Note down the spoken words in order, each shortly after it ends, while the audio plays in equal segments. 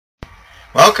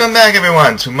Welcome back,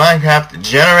 everyone, to Minecraft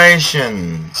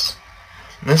Generations.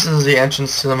 This is the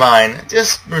entrance to the mine.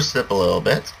 Just spruced up a little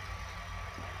bit.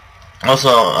 Also,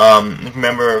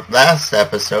 remember last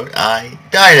episode, I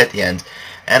died at the end.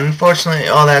 And unfortunately,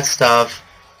 all that stuff,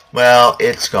 well,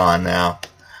 it's gone now.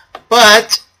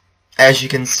 But, as you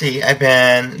can see, I've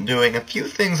been doing a few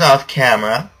things off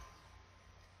camera.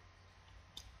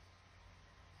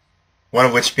 One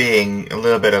of which being a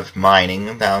little bit of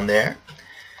mining down there.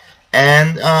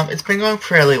 And it's been going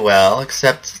fairly well,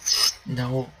 except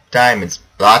no diamonds.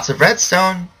 Lots of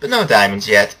redstone, but no diamonds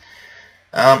yet.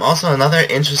 Also, another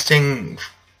interesting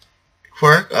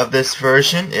quirk of this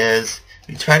version is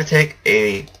you try to take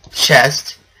a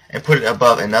chest and put it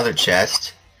above another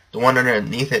chest. The one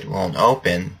underneath it won't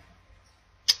open.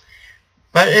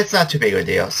 But it's not too big of a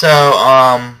deal. So,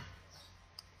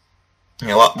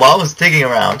 while I was digging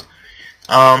around,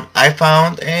 I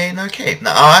found another cave.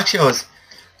 Now, actually, I was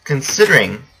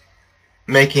considering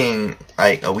making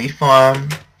like a wheat farm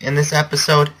in this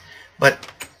episode,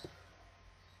 but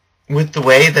with the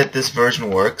way that this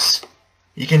version works,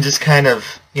 you can just kind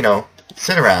of,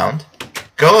 sit around,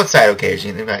 go outside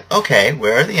occasionally, and be like, okay,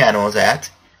 where are the animals at?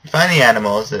 You find the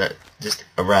animals that are just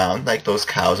around, like those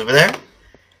cows over there,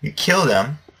 you kill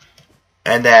them,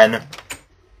 and then,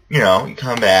 you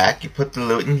come back, you put the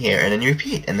loot in here, and then you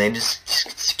repeat, and they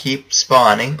just keep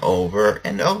spawning over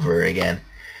and over again.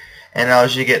 And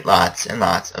allows you to get lots and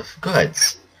lots of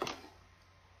goods.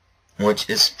 Which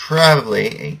is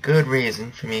probably a good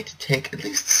reason for me to take at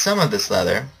least some of this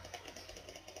leather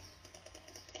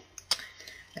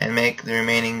and make the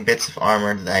remaining bits of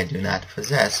armor that I do not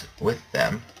possess with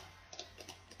them.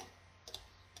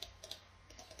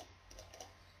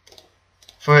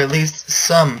 For at least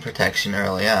some protection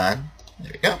early on.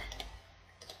 There we go.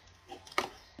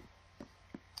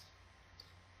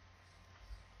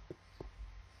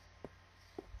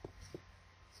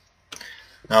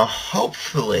 Now,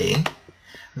 hopefully,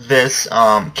 this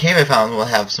cave I found will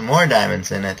have some more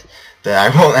diamonds in it that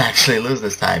I won't actually lose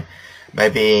this time by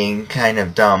being kind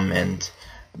of dumb and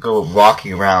go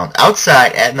walking around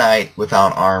outside at night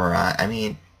without armor on. I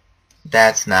mean,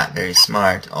 that's not very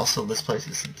smart. Also, this place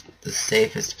isn't the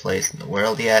safest place in the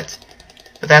world yet,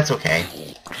 but that's okay.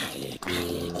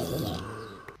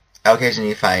 I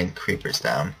occasionally find creepers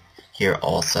down here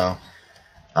also.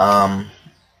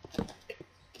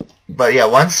 But yeah,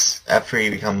 once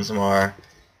F3 becomes more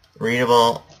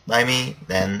readable by me,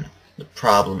 then the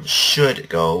problem should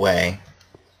go away.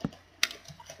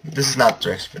 This is not the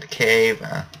direction for the cave.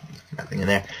 Nothing in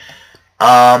there.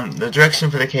 The direction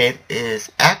for the cave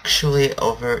is actually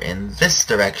over in this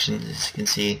direction. As you can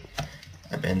see,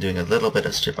 I've been doing a little bit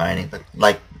of strip mining, but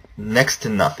like next to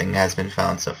nothing has been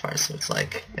found so far. So it's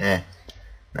like,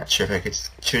 not sure if I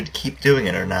should keep doing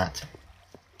it or not.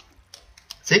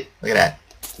 See? Look at that.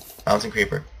 Bouncing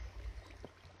creeper.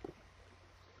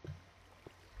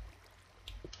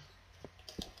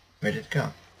 Where did it go?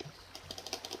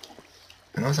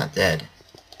 I know it's not dead.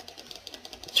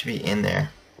 It should be in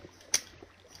there.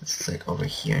 It's like over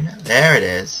here now. There it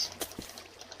is.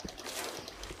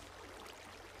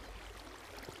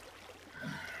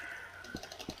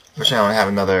 Unfortunately, I don't have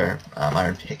another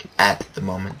iron pick at the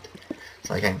moment,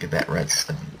 so I can't get that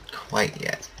redstone quite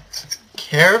yet. So let's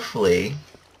carefully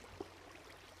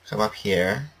come up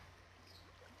here.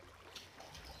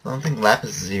 I don't think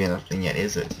lapis is even a thing yet,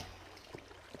 is it?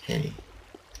 Okay.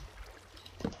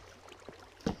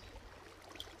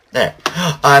 There.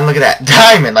 And look at that.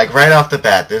 Diamond! Like right off the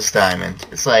bat, there's diamond.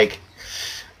 It's like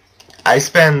I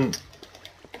spend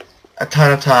a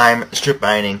ton of time strip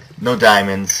mining, no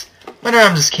diamonds. Whenever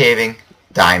I'm just caving,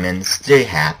 diamonds. They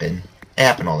happen. They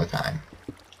happen all the time.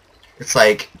 It's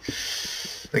like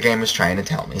the game is trying to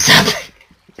tell me something.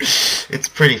 It's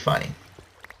pretty funny.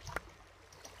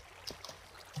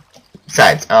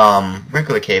 Besides,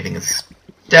 regular caving is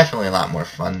definitely a lot more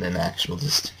fun than actual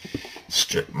just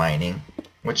strip mining,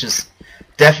 which is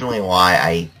definitely why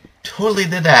I totally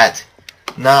did that,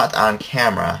 not on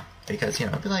camera, because,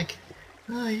 I'd be like,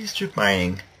 oh, you strip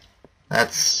mining.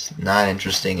 That's not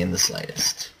interesting in the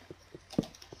slightest.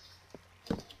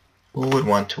 Who would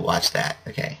want to watch that?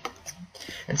 Okay.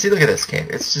 And see, look at this cave.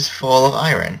 It's just full of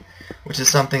iron, which is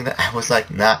something that I was like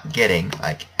not getting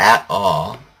like at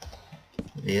all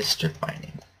via strip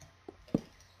mining.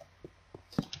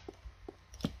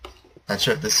 Not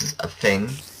sure if this is a thing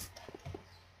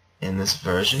in this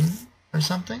version or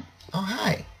something. Oh,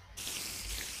 hi.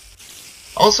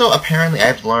 Also, apparently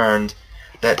I've learned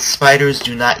that spiders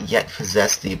do not yet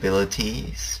possess the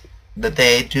abilities that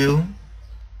they do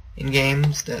in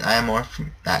games that I am more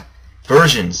not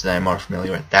versions that I'm more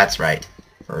familiar with. That's right,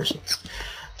 versions.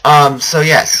 So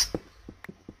yes,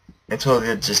 I told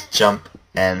you to just jump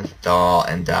and fall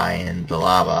and die in the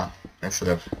lava instead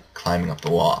of climbing up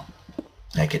the wall,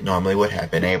 like it normally would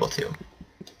have been able to.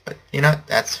 But, you know,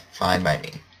 that's fine by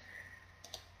me.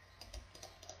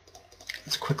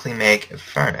 Let's quickly make a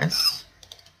furnace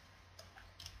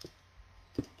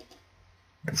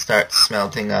and start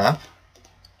smelting up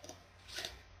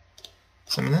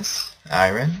some of this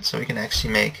iron so we can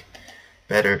actually make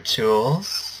better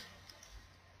tools.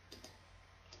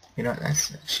 You know,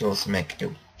 let's actually also make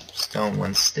a stone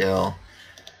one still,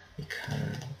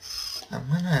 because I'm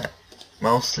gonna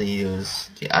mostly use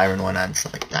the iron one on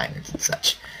stuff like diamonds and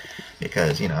such,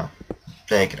 because, you know,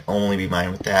 they can only be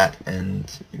mined with that, and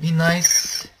it'd be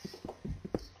nice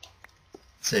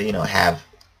to, you know, have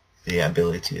the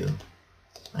ability to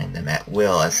mine them at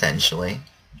will, essentially.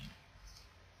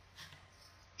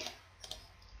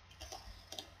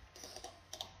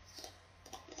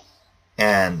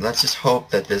 And let's just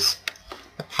hope that this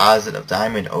deposit of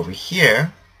diamond over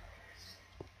here,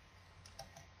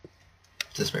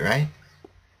 this way, right?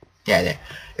 Yeah, there.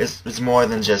 It's more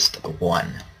than just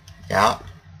one. Yeah.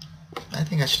 I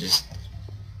think I should just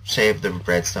save the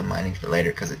redstone mining for later,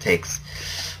 because it takes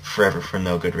forever for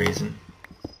no good reason.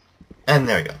 And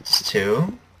there we go. Just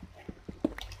 2.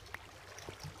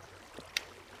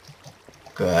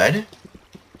 Good.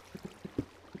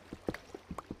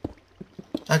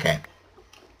 Okay.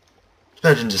 It's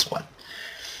better than just 1.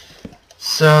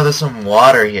 So there's some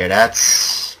water here.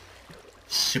 That's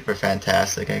super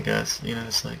fantastic, I guess. You know,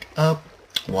 it's like, up,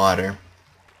 water.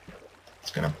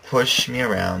 It's gonna push me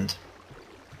around.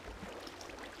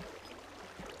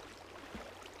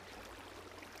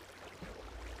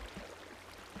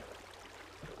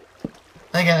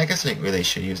 Again, I guess I really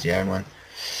should use the iron one.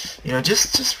 You know,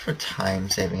 just for time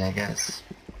saving, I guess.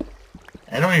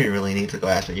 I don't even really need to go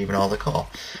after even all the coal.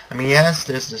 I mean, yes,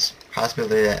 there's this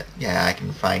possibility that, yeah, I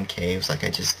can find caves like I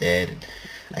just did.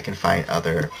 I can find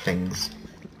other things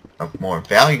of more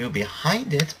value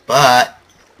behind it, but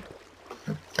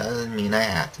it doesn't mean I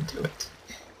have to do it.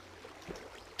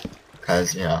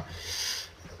 Because, you know,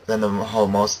 then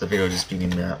most of the video will just be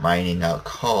mining out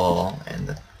coal,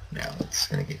 and you know, it's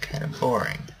gonna get kind of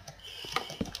boring.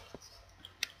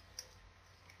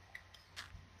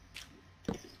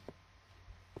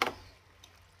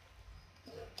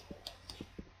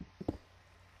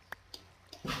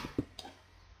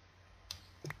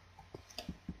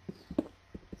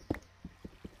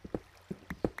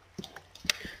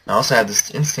 I also have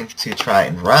this instinct to try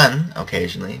and run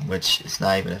occasionally, which is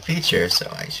not even a feature, so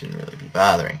I shouldn't really be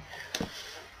bothering.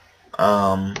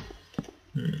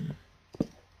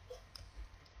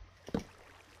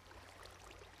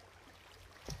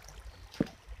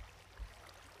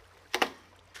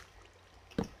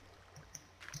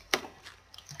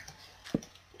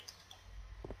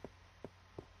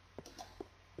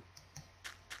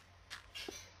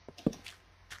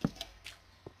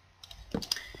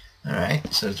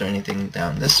 Alright, so is there anything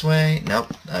down this way?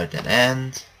 Nope, another dead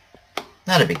end.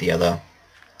 Not a big deal, though.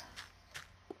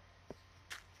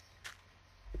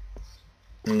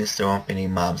 At least there won't be any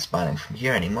mobs spawning from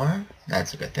here anymore.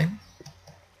 That's a good thing.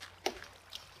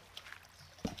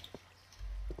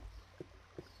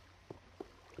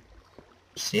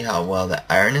 See how well the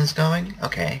iron is going?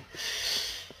 Okay.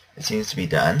 It seems to be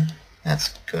done. That's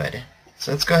good.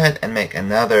 So let's go ahead and make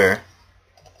another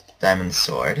diamond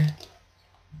sword,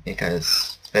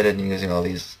 because it's better than using all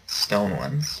these stone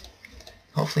ones.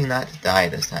 Hopefully not to die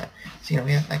this time. So, you know,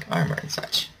 we have like armor and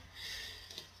such.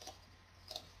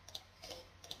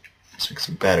 Let's make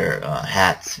some better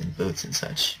hats and boots and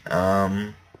such.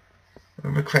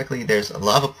 Remember correctly, there's a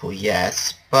lava pool,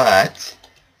 yes, but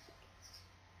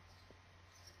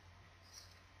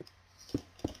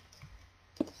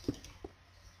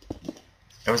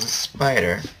there was a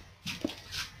spider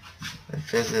that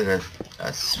visited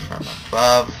us from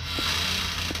above.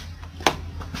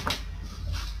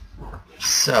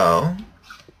 So,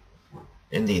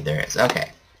 indeed there is.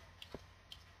 Okay.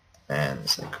 And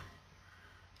it's like,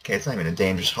 okay, it's not even a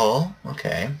dangerous hole.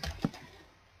 Okay.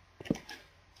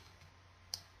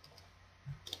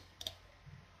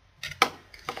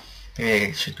 Maybe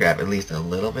I should grab at least a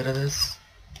little bit of this.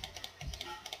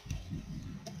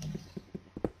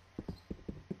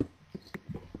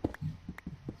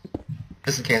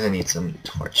 Just in case I need some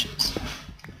torches.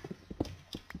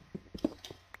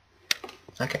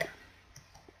 Okay.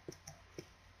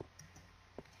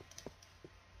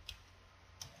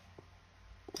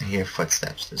 I hear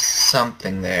footsteps. There's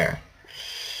something there.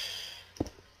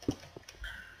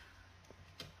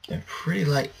 They're pretty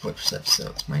light footsteps,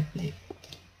 so it might be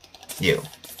you.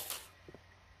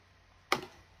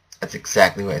 That's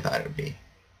exactly what I thought it would be.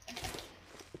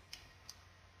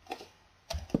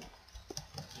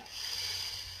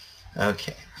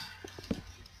 Okay.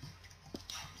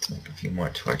 Let's make a few more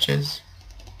torches.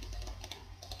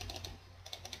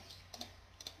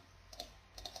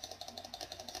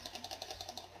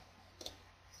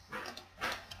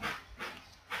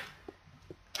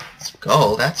 It's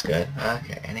gold, that's good.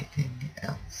 Okay, anything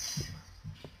else?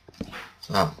 It's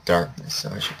a lot of darkness, so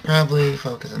I should probably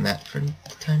focus on that for the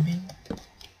time being.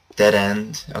 Dead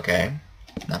end, okay.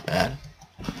 Not bad.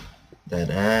 Dead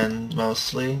end,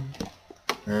 mostly.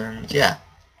 And yeah.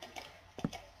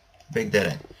 Big dead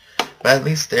end. But at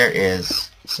least there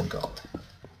is some gold.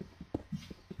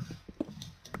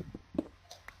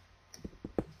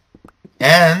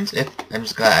 And I'm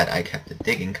just glad I kept it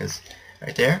digging, because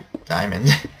right there, diamond.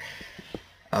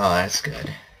 Oh, that's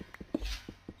good.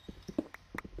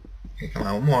 Okay, come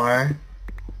on, one more.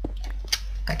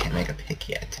 I can't make a pick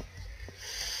yet.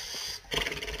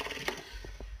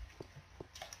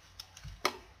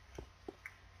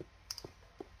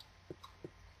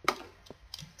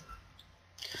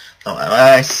 Oh,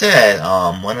 I said,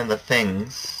 one of the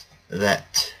things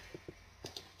that,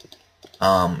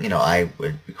 you know, I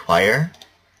would require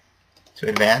to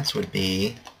advance would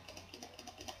be,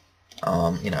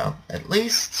 you know, at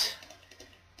least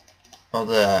all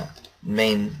the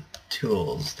main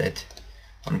tools that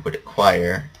one would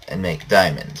acquire and make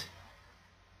diamond.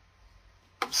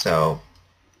 So,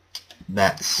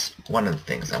 that's one of the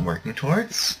things I'm working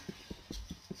towards.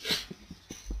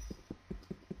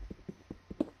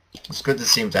 It's good to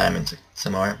see diamonds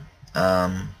some more.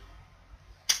 We're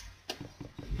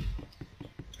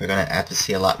gonna have to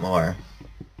see a lot more.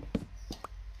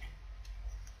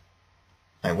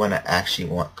 I want to actually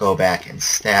go back and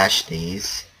stash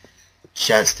these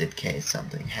just in case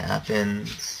something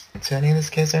happens to any of this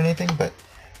case or anything, but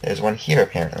there's one here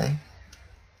apparently.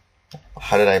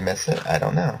 How did I miss it? I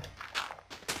don't know.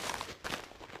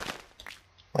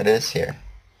 What is here?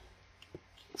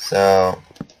 So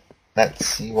let's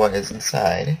see what is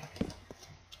inside.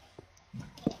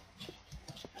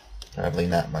 Probably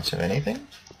not much of anything.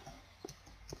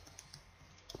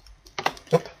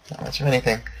 Nope, not much of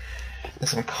anything.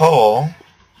 There's some coal.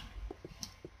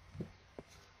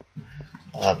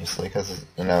 Obviously, because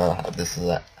you know this is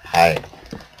a higher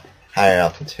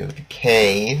altitude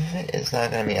cave. It's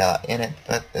not going to be a lot in it,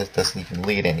 but it doesn't even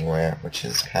lead anywhere, which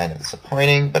is kind of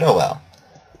disappointing. But oh well.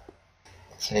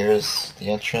 So here's the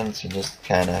entrance. You just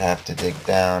kind of have to dig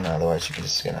down, otherwise you're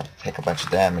just gonna take a bunch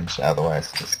of damage.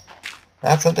 Otherwise, just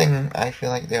not something I feel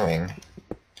like doing.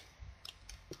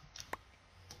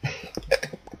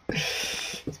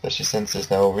 Especially since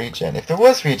there's no regen. If there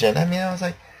was regen, I mean,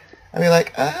 I'd be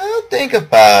like, I'll think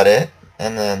about it,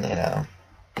 and then, you know,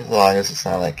 as long as it's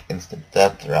not like instant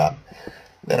death drop,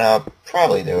 then I'll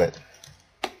probably do it.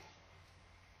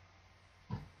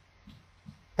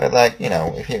 But like, you know,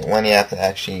 when you have to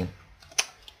actually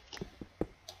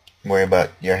worry about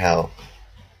your health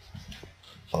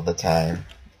all the time,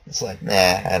 it's like, nah,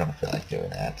 I don't feel like doing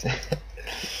that.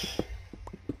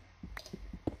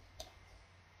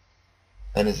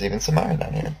 And there's even some iron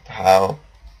down here. How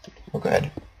good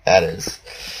that is.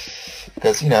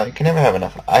 Because, you know, you can never have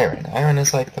enough iron. Iron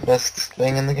is like the best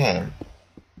thing in the game.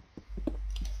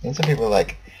 And some people are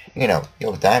like, you know,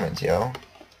 yo, diamonds, yo.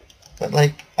 But,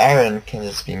 like, iron can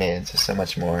just be made into so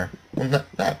much more. Well,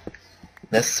 not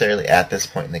necessarily at this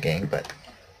point in the game, but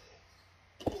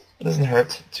it doesn't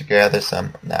hurt to gather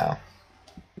some now.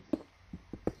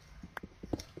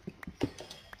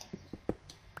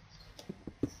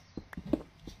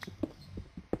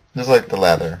 Just like the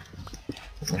leather.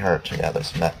 Doesn't hurt to gather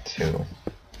some that too.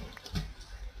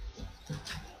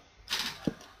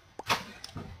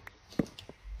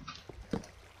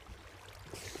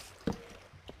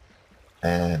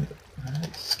 And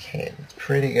this cave is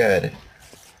pretty good.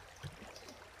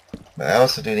 But I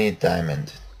also do need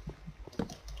diamond.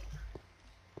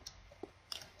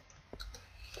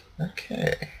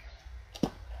 Okay.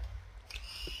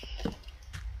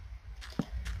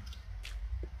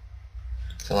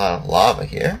 There's a lot of lava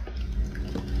here.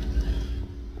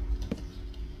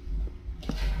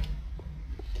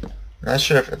 I'm not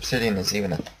sure if obsidian is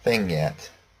even a thing yet.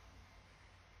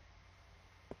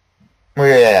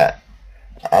 Where you at?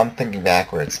 I'm thinking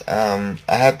backwards. I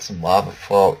had some lava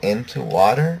flow into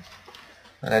water,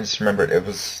 and I just remembered it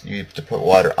was you have to put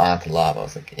water onto lava. I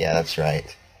was like, yeah, that's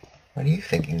right. What are you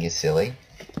thinking, you silly?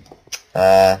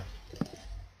 Okay,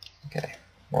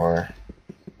 more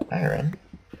iron.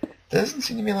 There doesn't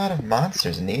seem to be a lot of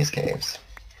monsters in these caves,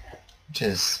 which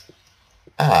is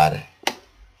odd.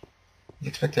 You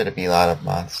expect there to be a lot of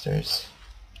monsters.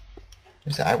 At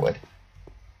least I would.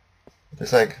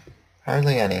 There's like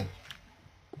hardly any.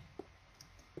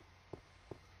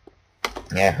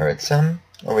 Yeah, I heard some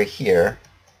over here.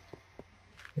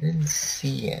 I didn't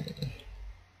see any.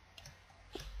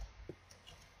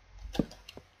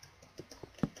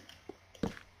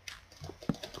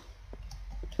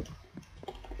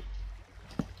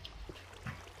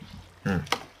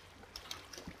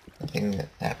 Nothing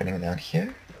happening down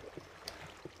here?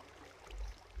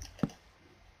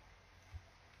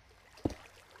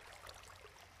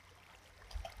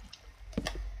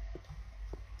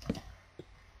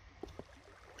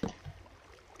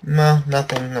 No,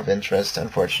 nothing of interest,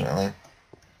 unfortunately.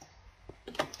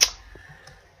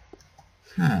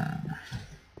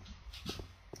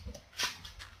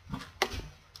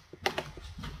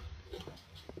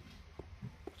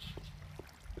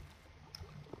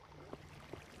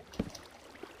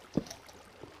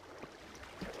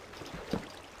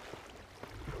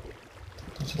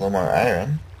 There's a little more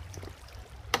iron.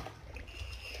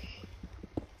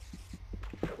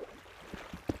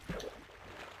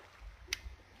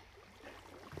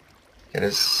 It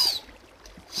is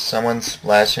someone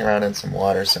splashing around in some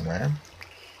water somewhere.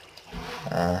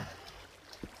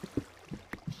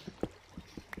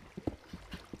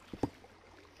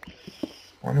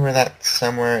 Wonder where that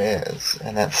somewhere is,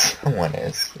 and that someone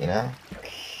is, you know?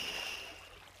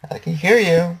 I can hear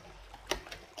you.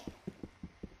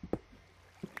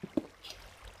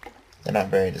 They're not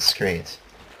very discreet.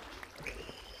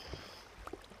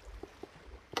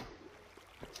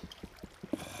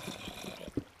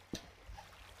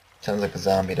 Sounds like a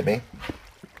zombie to me.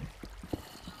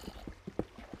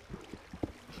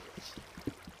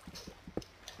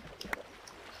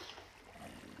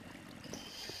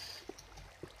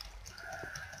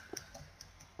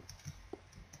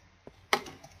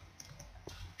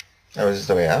 Oh, is this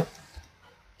the way out?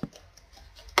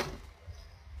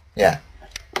 Yeah.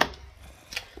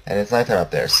 And it's nighttime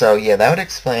up there. So, yeah, that would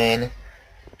explain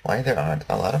why there aren't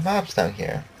a lot of mobs down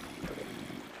here.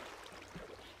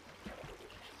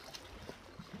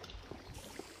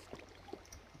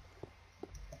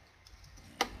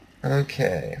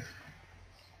 Okay.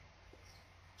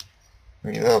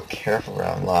 Be a little careful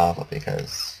around lava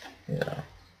because, you know,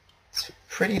 it's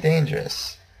pretty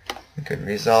dangerous. It could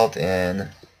result in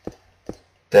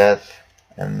death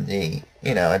and the,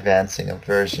 you know, advancing of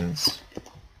versions.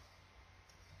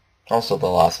 Also the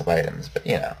loss of items, but,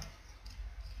 you know.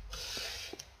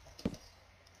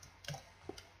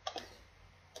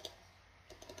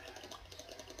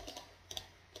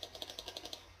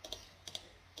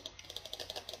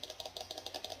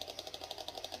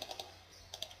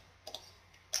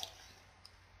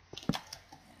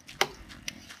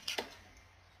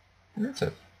 That's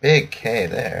a big K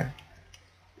there.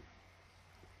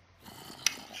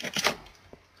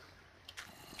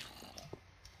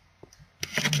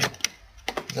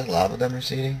 Is that lava done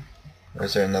receding? Or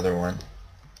is there another one?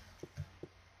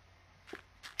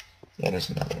 Yeah, there's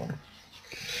another one.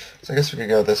 So I guess we could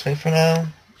go this way for now.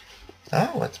 Oh,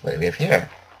 what do we have here?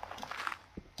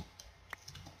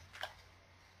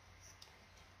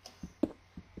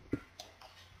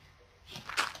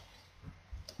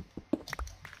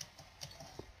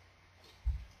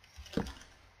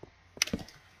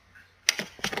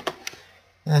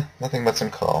 Nothing but some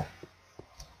coal.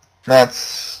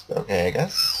 That's okay, I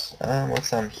guess. What's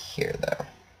down here, though?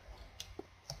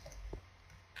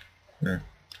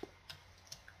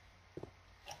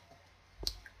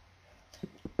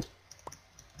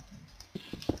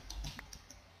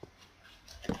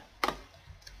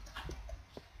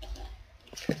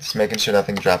 Okay, just making sure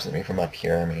nothing drops at me from up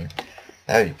here. I mean,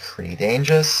 that would be pretty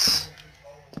dangerous.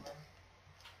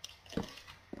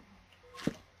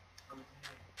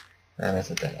 And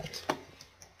that's a dead end.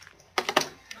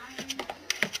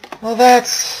 Well,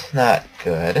 that's not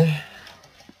good.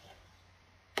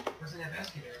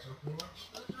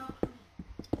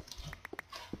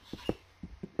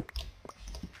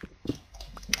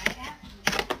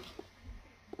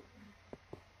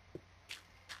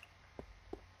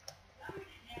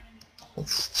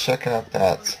 Let's check out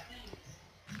that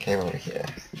cave over here.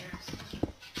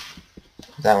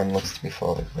 That one looks to be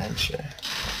full of adventure.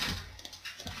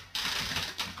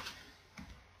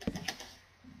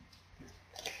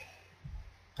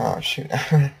 Oh shoot,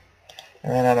 I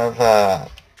ran out of, I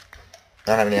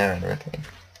don't have any iron with me.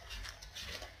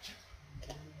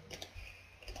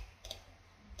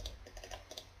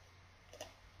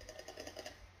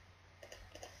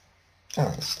 Oh,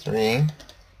 that's 3.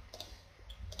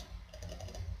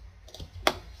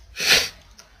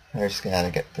 We're just gonna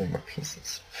get 3 more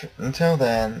pieces. Until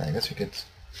then, I guess we could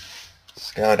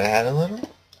scout ahead a little.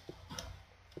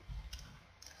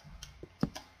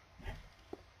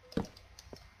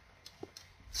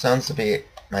 sounds to be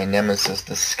my nemesis,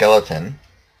 the skeleton.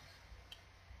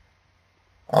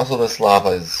 Also, this lava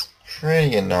is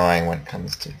pretty annoying when it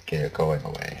comes to get it going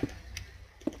away.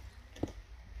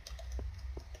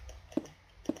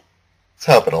 Let's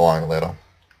help it along a little.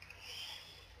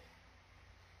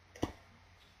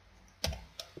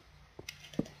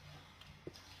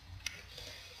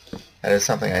 That is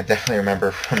something I definitely remember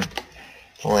from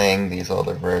playing these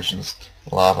older versions.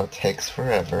 Lava takes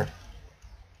forever.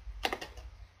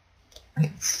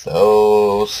 It's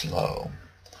so slow.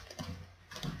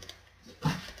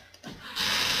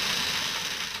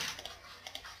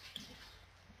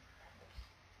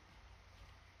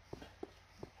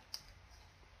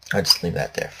 I'll just leave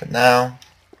that there for now.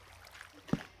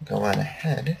 Go on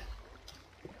ahead.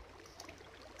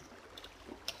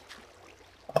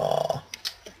 Aw.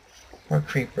 Poor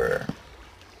creeper.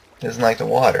 Doesn't like the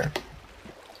water.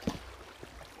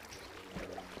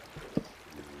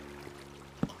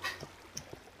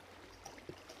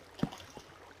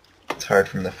 It's hard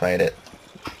for him to fight it.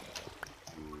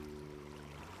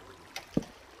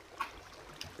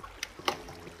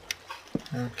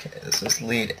 Okay, this is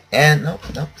lead end. Nope.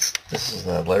 This is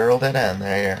the literal dead end.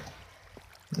 There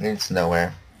you leads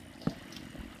nowhere.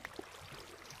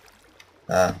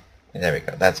 There we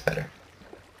go. That's better.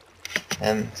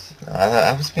 And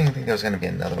I was thinking there was going to be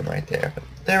another one right there, but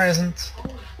there isn't.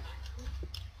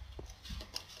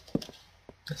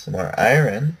 Some more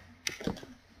iron,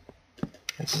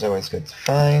 which is always good to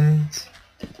find.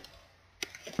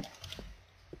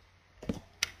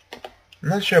 I'm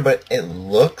not sure, but it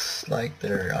looks like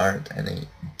there aren't any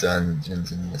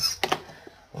dungeons in this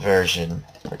version,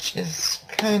 which is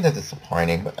kind of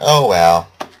disappointing, but oh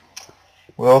well.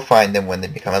 We'll find them when they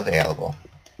become available.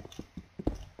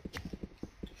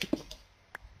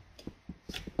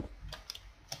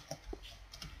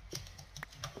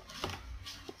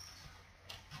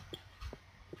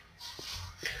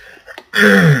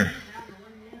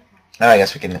 Now I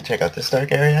guess we can check out this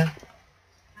dark area.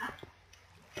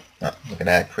 Oh, look at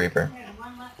that creeper.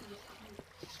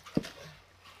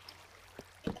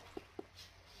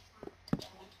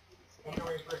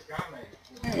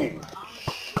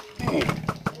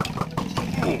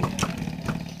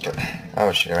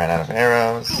 Oh shoot, I ran out of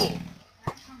arrows.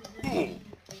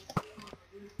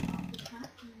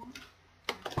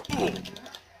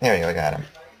 There we go, I got him.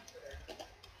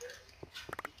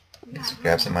 Let's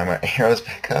grab some of my arrows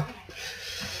back up.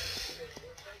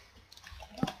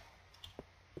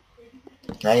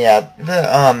 Now yeah,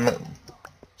 the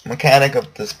mechanic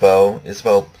of this bow is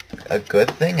both a good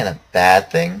thing and a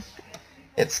bad thing.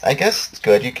 I guess it's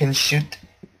good. You can shoot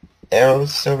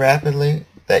arrows so rapidly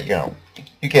that, you know,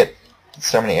 you get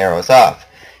so many arrows off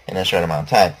in a short amount of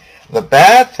time. The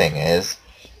bad thing is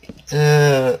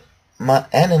my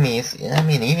enemies, I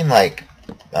mean, even like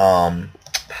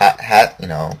you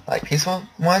know, like peaceful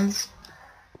ones,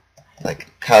 like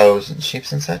cows and sheep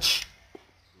and such,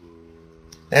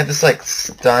 they have this like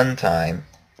stun time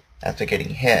after getting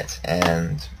hit,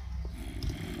 and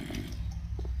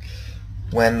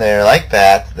when they're like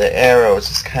that, the arrows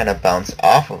just kind of bounce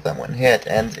off of them when hit,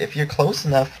 and if you're close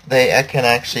enough, they can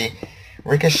actually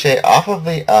ricochet off of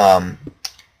the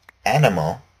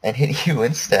animal and hit you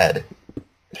instead,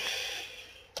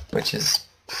 which is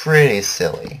pretty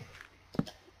silly.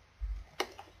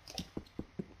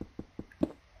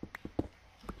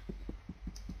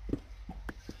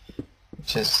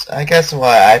 Which is, I guess,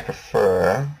 why I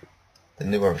prefer the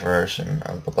newer version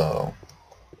of the bow.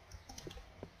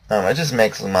 It just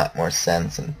makes a lot more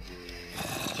sense, and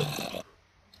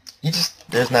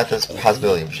there's not this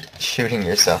possibility of shooting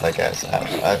yourself, I guess.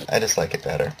 I just like it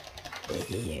better.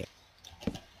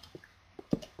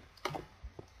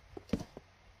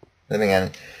 Then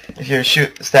again, if you're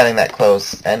standing that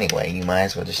close anyway, you might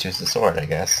as well just use the sword, I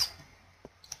guess.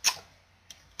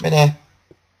 But eh.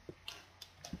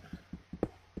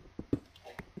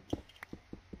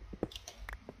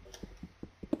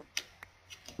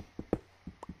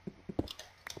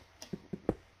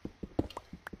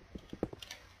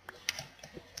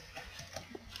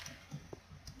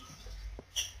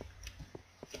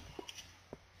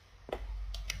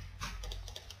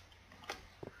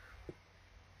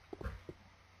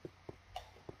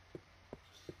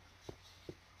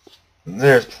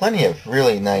 There's plenty of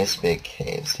really nice big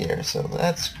caves here, so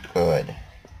that's good.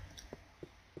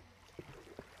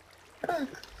 Oh,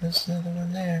 there's another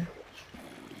one there.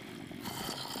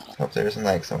 Hope there isn't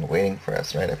like someone waiting for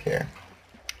us right up here.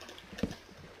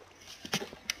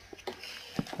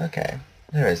 Okay,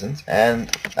 there isn't.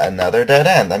 And another dead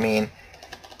end. I mean,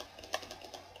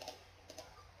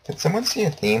 can someone see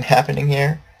a theme happening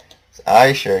here?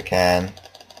 I sure can.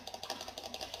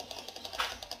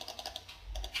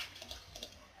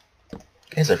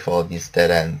 These are full of these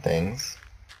dead-end things.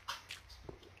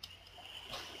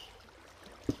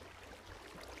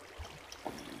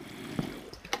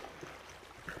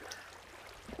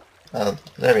 Oh,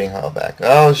 they're being hauled back.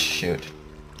 Oh, shoot.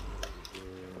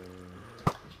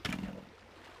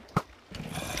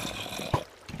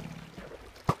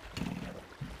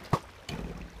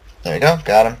 There we go,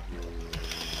 got him.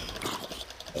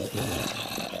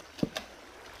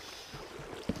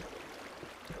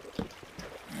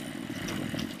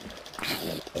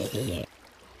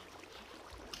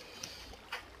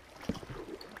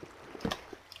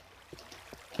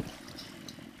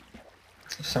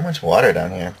 There's so much water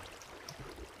down here.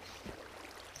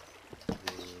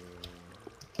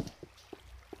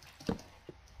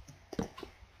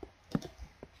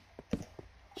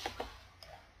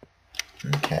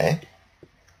 Okay.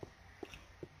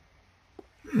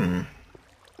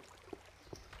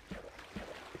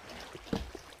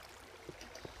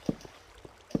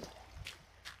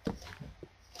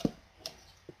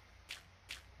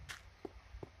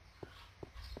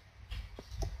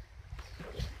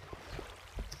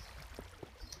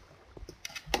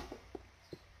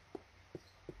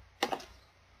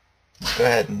 Let's go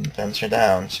ahead and venture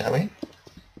down, shall we?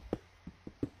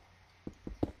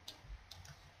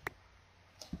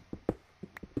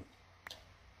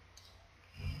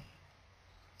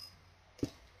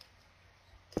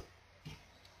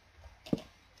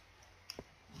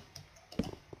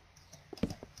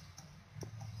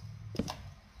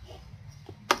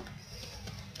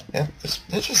 Yep,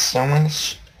 there's just so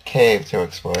much cave to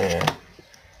explore here.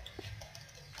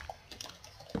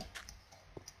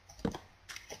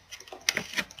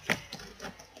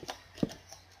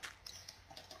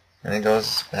 And it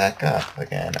goes back up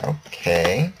again.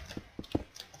 Okay.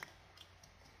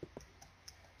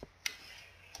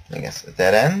 I guess a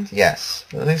dead end? Yes.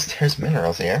 At least there's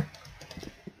minerals here.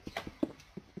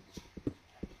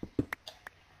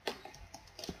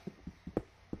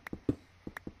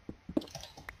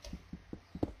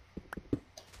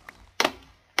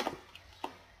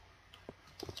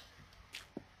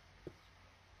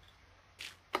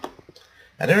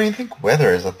 I don't even think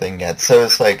weather is a thing yet, so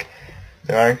it's like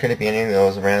there aren't going to be any of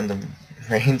those random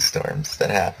rainstorms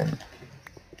that happen.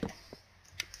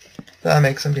 That'll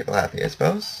make some people happy, I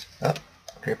suppose. Oh,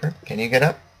 creeper, can you get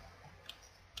up?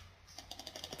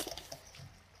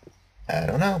 I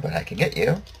don't know, but I can get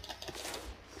you.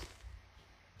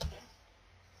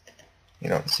 You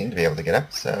don't seem to be able to get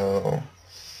up, so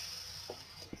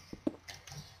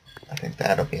I think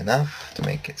that'll be enough to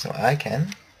make it so I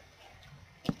can.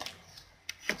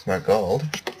 Some more gold.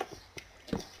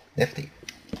 Nifty.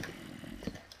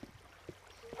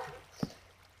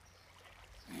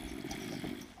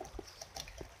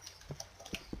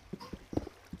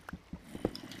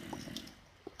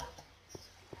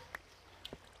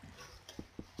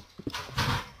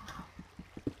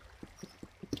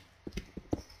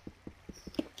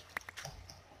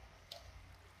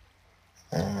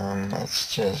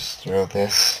 Let's just throw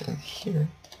this in here.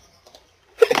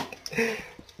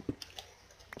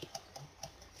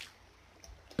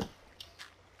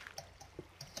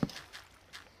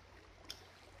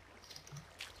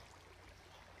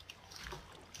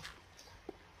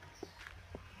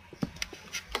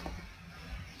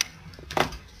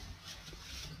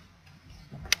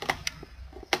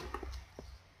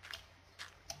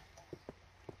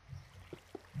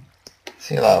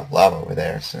 See a lot of lava over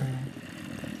there, so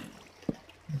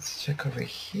let's check over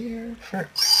here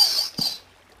first.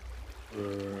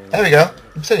 There we go,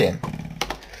 obsidian.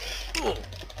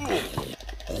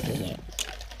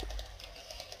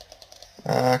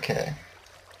 Okay.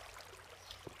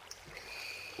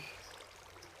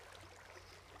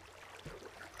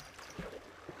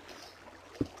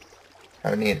 I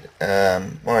would need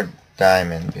more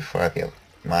diamond before I'd be able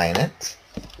to mine it.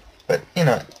 But you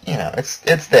know,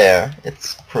 it's there.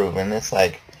 It's proven. It's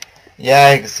like, yeah,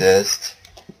 I exist.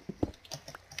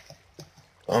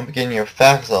 Don't be getting your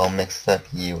facts all mixed up,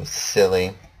 you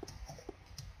silly.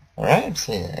 Alright, I'm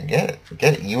saying, I get it. I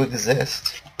get it. You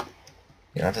exist.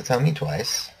 You don't have to tell me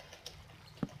twice.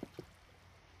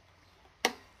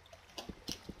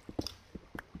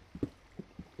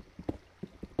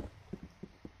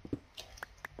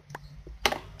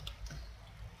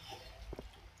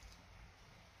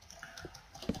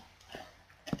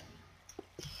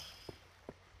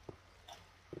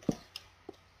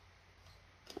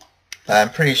 I'm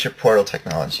pretty sure portal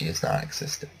technology is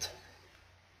non-existent.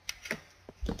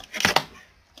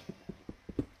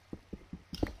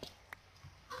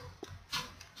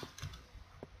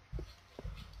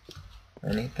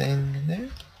 Anything in there?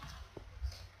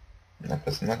 That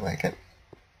doesn't look like it.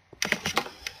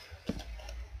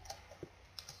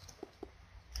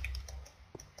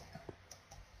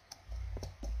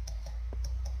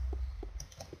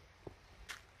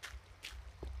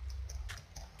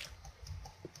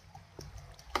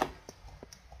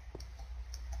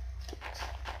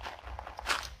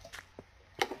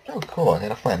 Oh, cool, I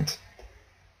got a flint.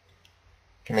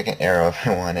 Can make an arrow if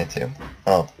I wanted to.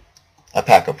 Oh, a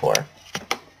pack of four.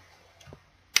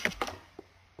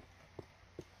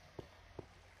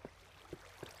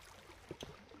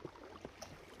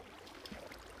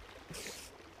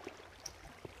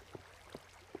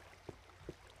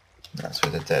 That's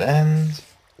where the dead end.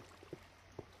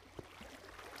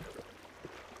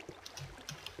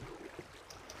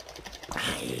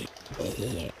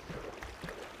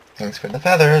 Thanks for the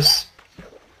feathers.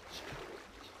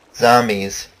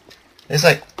 Zombies. They just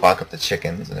like walk up to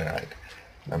chickens and they're like,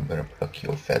 I'm gonna pluck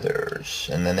your feathers.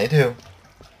 And then they do.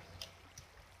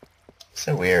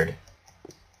 So weird.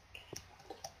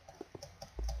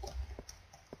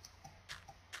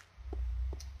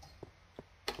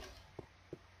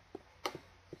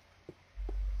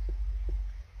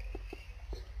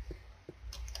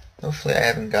 Hopefully I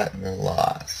haven't gotten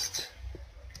lost.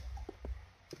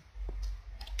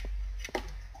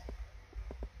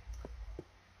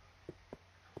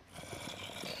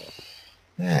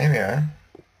 Yeah, here we are.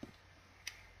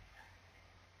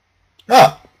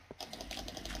 Oh!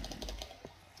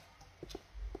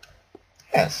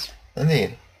 Yes,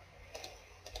 indeed.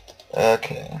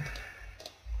 Okay.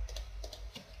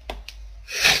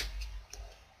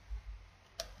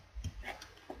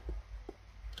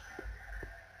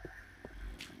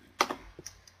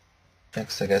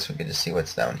 Next, I guess we could just see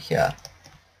what's down here.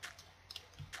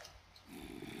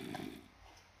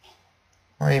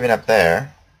 Or even up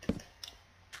there.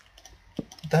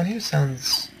 Down here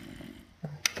sounds...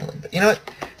 You know what?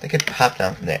 They could pop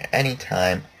down from there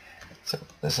anytime. So,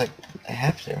 it's like, I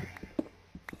have to.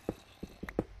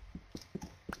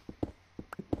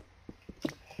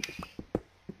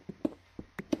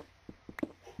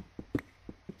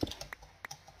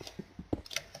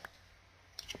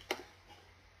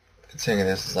 Considering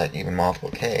this is like even multiple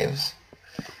caves.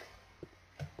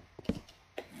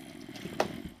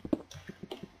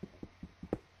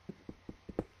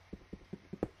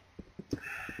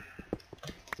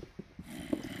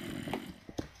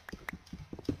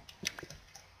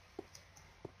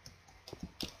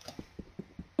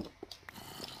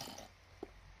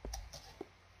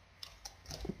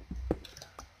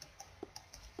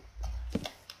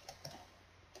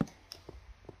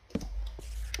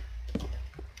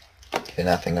 Okay,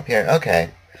 nothing up here. Okay.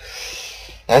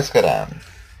 Let's go down.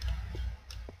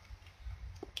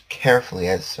 Carefully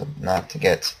as not to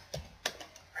get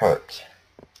hurt.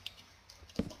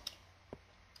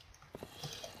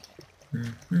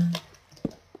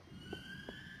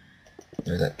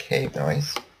 There's that cave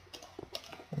noise.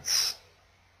 It's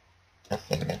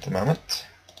nothing at the moment.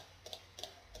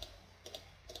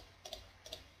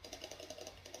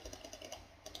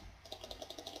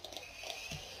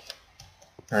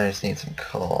 I just need some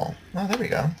coal. Oh, there we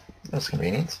go. That was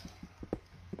convenient.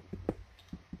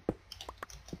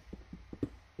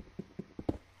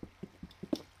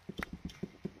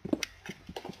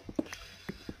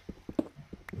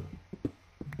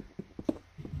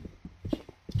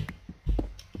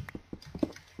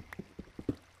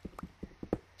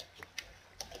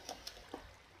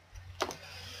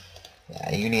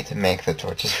 Yeah, you need to make the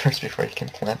torches first before you can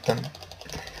plant them.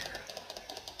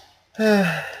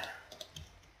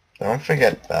 Don't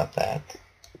forget about that.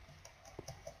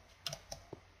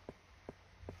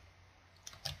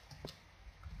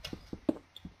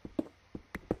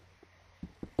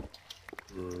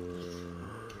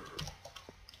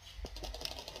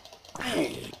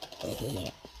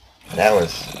 That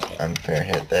was an unfair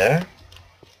hit there.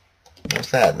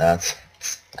 What's that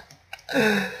nonsense?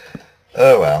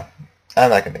 Oh well. I'm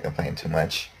not going to complain too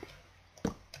much.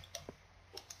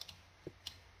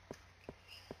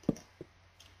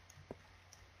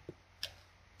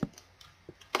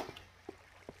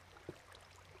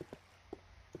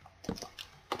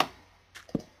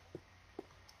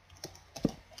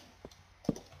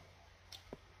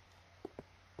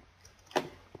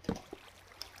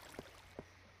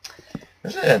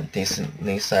 There's a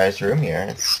decently sized room here.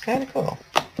 It's kind of cool.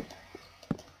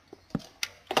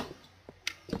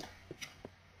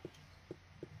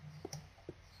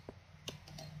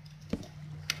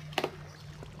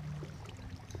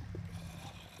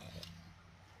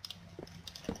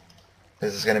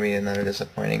 This is going to be another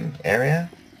disappointing area.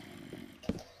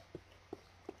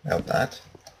 I hope not.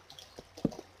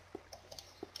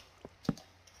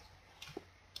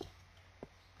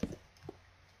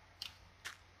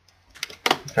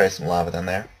 Probably some lava down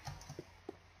there.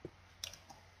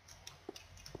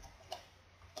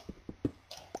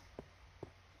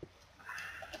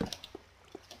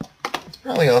 It's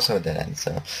probably also a dead end,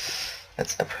 so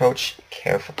let's approach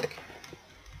carefully.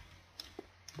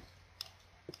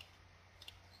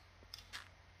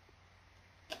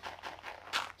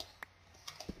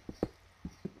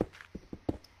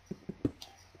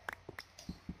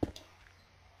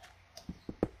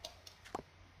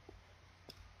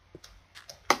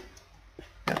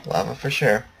 lava for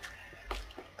sure.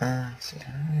 Let's see,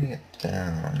 how do I get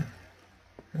down?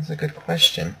 That's a good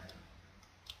question.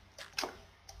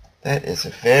 That is a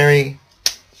very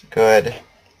good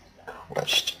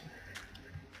question.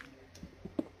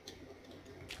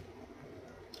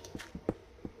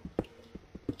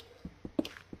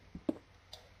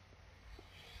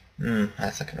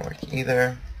 That's not gonna work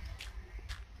either.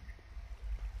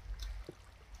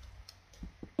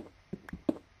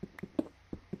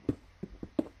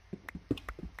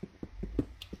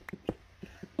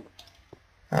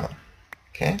 Oh,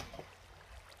 okay.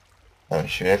 Oh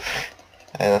shoot,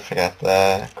 I forgot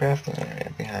the crafting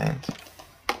area behind.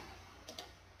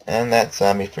 And that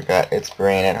zombie forgot its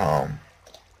brain at home.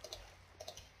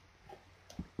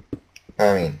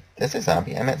 I mean, this is a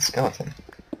zombie, I meant skeleton.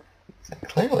 That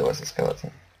clearly was a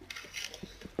skeleton.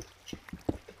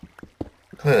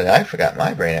 Clearly I forgot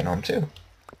my brain at home too.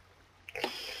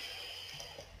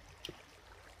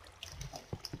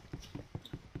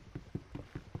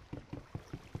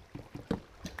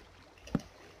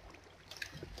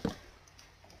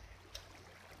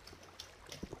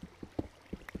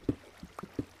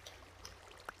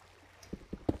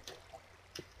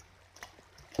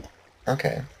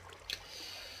 Okay.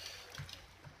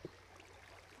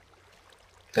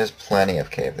 There's plenty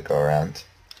of cave to go around.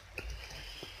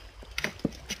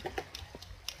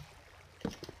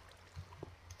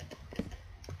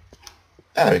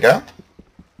 There we go.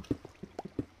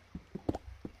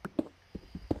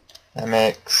 That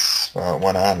makes, well,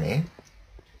 one on me.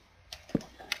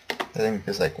 I think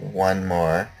there's like one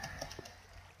more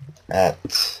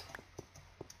at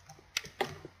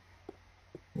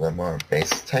the more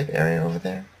base type area over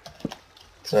there.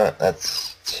 So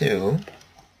that's two.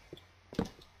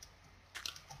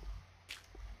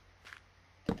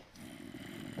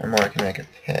 One more I can make a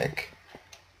pick.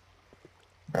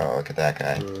 Oh, look at that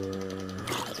guy.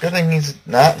 It's a good thing he's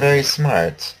not very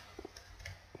smart.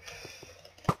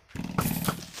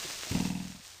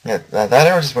 Yeah, that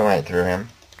arrow just went right through him.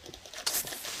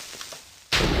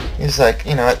 He's like,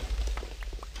 you know what?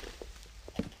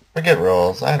 Forget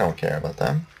rolls. I don't care about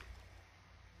them.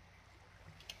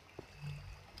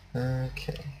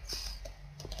 Okay.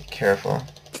 Be careful.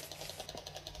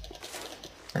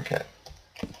 Okay.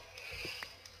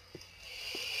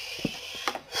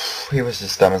 He was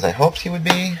as dumb as I hoped he would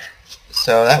be,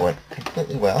 so that went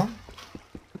completely well.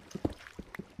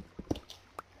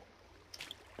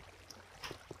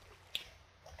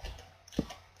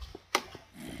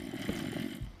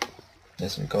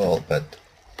 There's some gold, but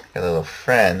got a little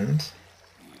friend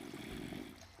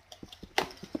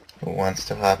who wants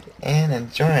to hop in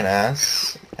and join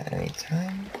us at any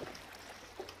time.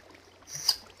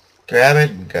 Let's grab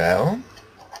it and go.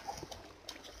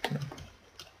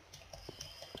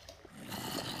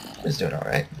 He's doing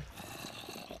alright.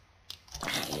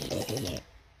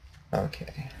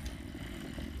 Okay.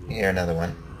 I hear another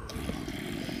one.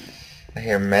 I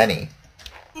hear many.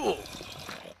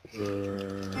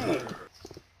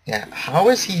 Yeah, how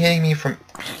is he hitting me from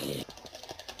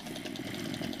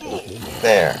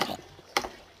there?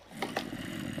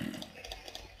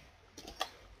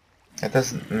 That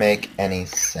doesn't make any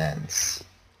sense.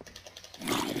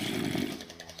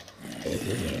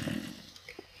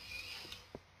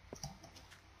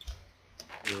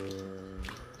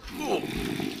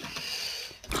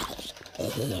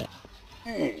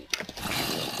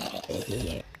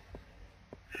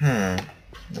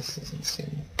 This doesn't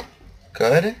seem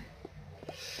good.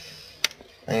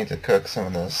 I need to cook some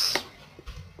of this.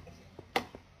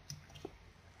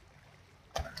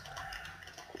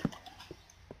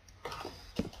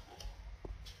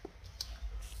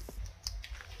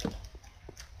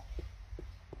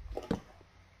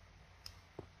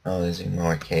 Oh, there's even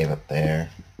more cave up there.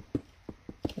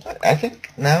 I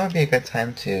think now would be a good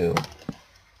time to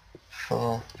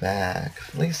fall back,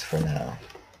 at least for now.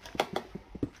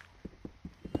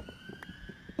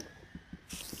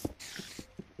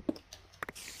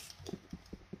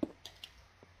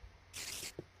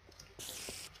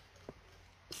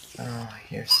 Oh, I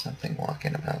hear something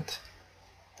walking about.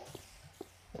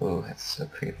 Ooh, that's so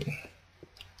creepy.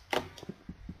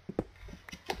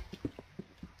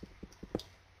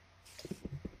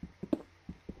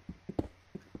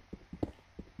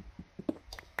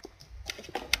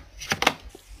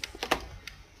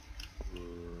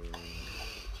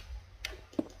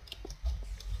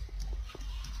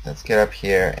 Let's get up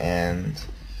here and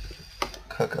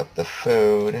cook up the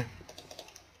food.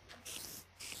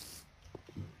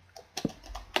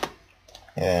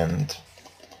 And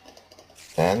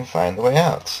then find the way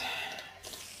out.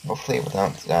 Hopefully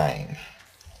without dying.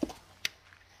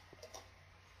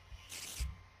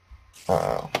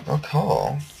 Uh-oh.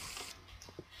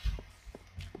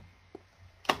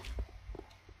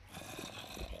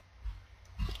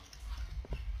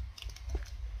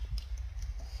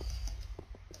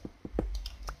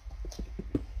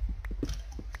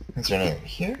 Is there anything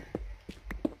here?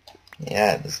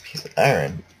 Yeah, this piece of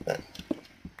iron, but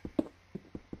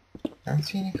I don't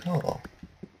see any coal.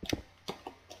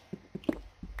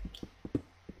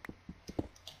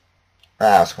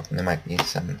 I was hoping there might be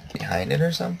something behind it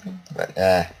or something, but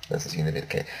doesn't seem to be the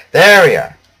case. There we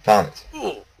are! Found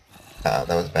it. That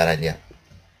was a bad idea.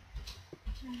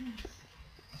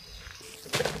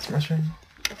 Grab this mushroom.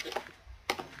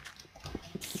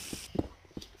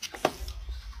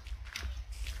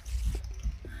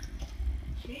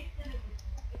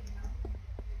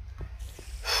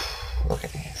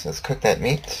 Okay, so let's cook that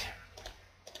meat.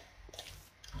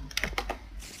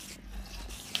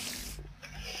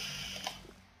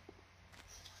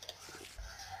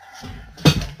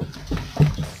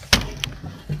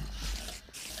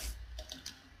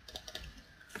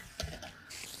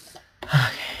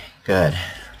 Good.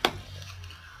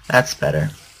 That's better.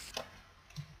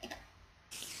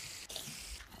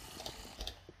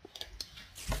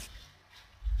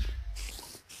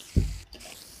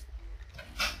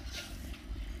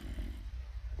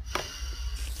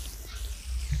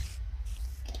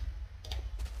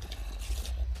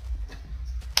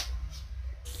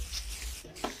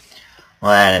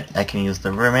 Well, I can use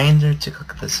the remainder to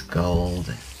cook this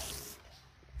gold.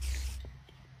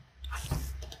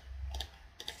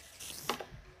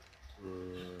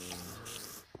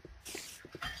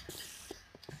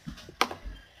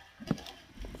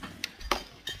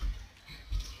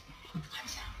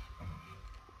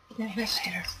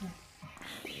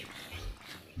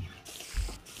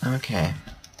 Okay.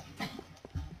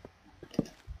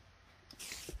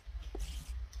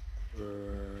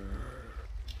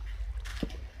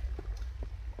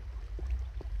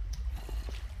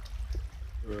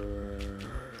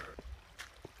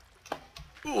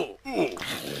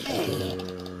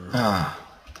 Oh,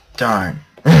 darn.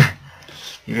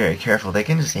 Be very careful. They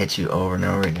can just hit you over and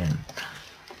over again.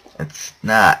 It's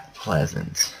not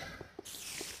pleasant.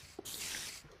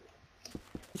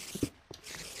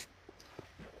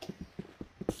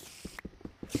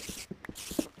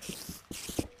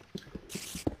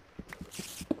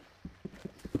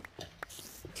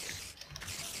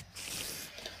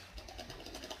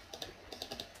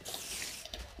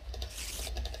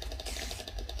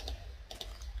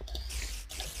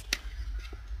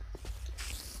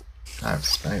 I have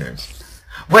spiders.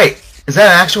 Wait! Is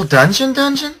that an actual dungeon?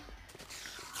 Oh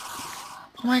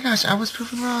my gosh, I was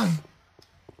proven wrong.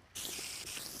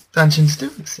 Dungeons do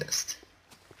exist.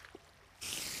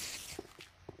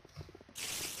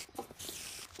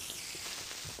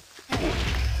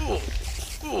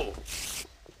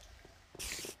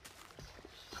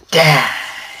 Dang!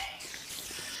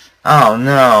 Oh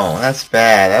no, that's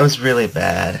bad. That was really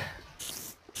bad.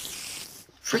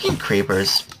 Freaking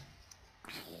creepers.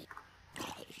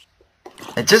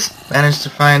 I just managed to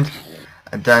find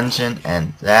a dungeon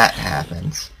and that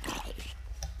happens.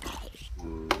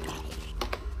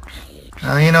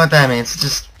 Oh, you know what that means.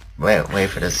 Just wait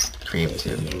for this creep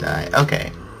to die.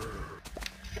 Okay.